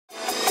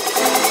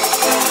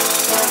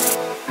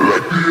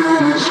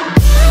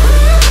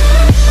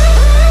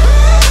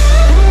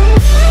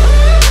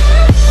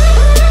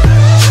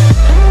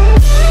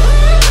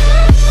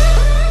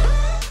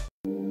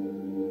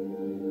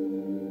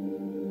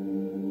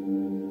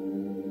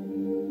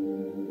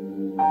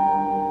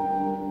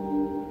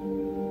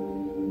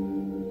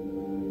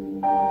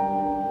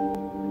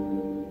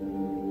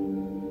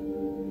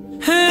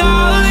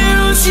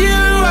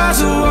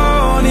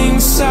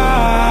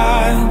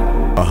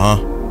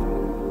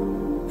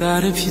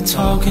that if you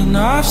talk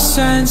enough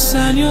sense,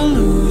 then you'll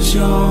lose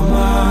your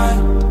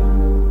mind.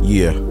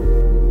 Yeah.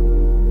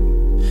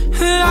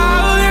 And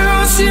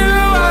I'll use you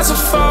as a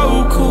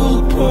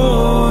focal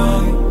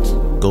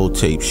point. Gold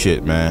tape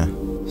shit, man.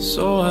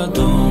 So I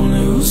don't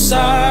lose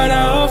sight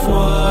of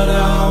what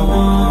I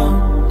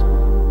want.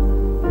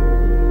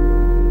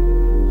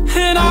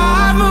 And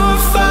I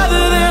move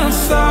further than I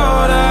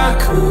thought I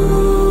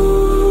could.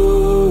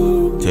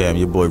 Damn,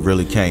 your boy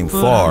really came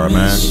far, man.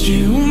 I missed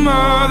you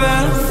more than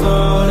I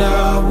thought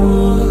I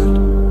would.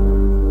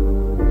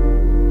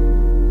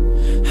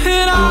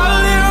 And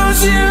I'll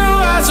use you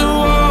as a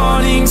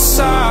warning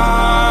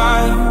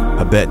sign.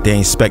 I bet they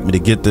ain't expect me to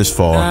get this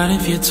far. That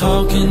if you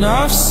talk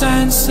enough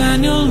sense,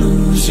 then you'll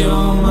lose your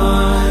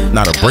mind.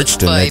 Not a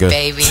Bridgeton nigga.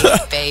 Baby,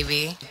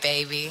 baby,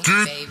 baby,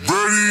 baby.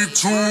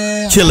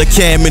 Killer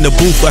Cam in the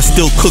booth, I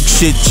still cook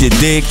shit, you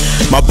dig?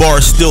 My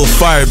bar's still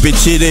fire,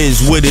 bitch, it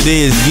is what it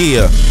is,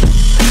 yeah.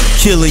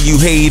 Killing you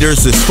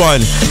haters is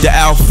fun. The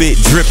outfit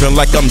dripping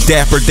like I'm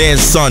Dapper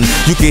Dan's son.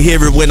 You can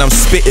hear it when I'm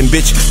spitting,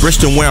 bitch.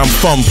 Bristol where I'm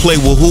from, play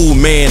with who,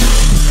 man?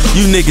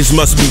 You niggas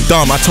must be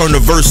dumb. I turn the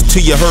verse to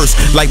your hearse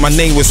like my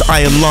name was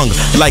Iron Lung.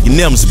 Like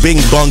Nims,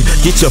 Bing Bung,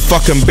 get your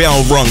fucking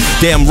bell rung.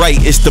 Damn right,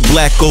 it's the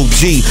Black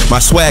OG,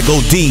 my swag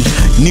OD.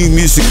 New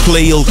music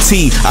play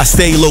OT. I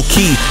stay low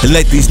key and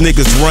let these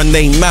niggas run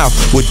they mouth.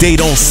 What they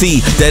don't see,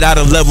 that I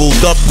done leveled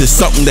up to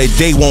something that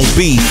they won't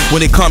be.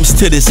 When it comes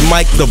to this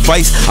mic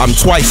device, I'm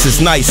twice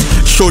as nice.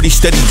 Shorty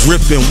steady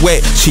dripping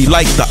wet, she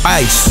like the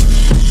ice.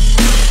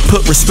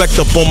 Put respect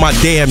up on my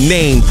damn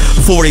name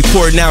before they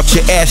pouring out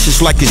your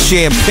ashes like it's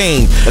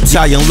champagne.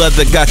 Italian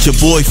leather got your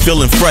boy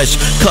feeling fresh,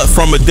 cut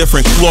from a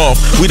different cloth.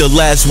 We the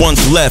last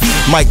ones left.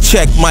 Mic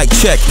check, mic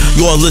check.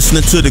 You are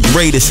listening to the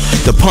greatest.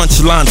 The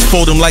punchlines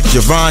fold them like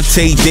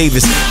Javante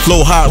Davis.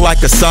 Flow hot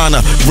like a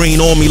sauna,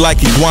 green on me like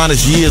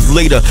iguanas. Years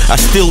later, I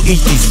still eat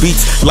these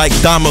beats like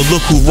Dama.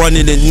 Look who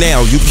running it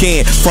now. You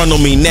can't front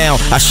on me now.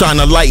 I shine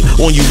a light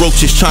on you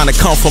roaches trying to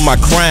come for my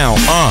crown.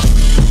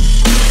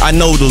 I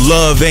know the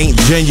love ain't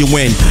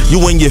genuine.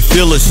 You and your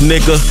feelings,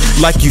 nigga,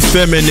 like you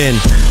feminine.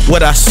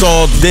 What I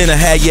saw then, I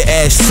had your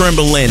ass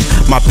trembling.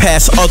 My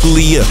past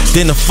uglier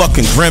than a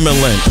fucking gremlin.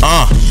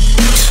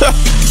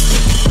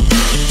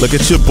 Look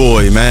at your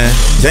boy, man.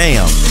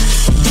 Damn.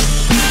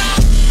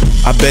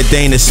 I bet they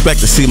ain't expect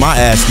to see my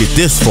ass get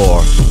this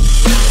far.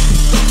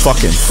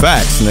 Fucking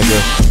facts, nigga.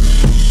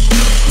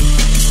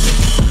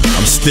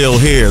 I'm still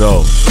here,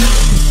 though.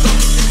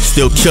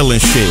 Still killing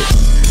shit.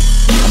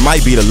 I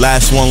might be the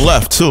last one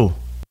left, too.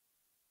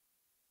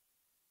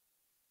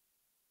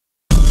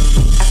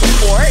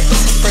 Report,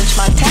 French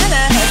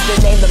Montana has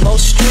been named the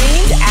most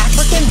streamed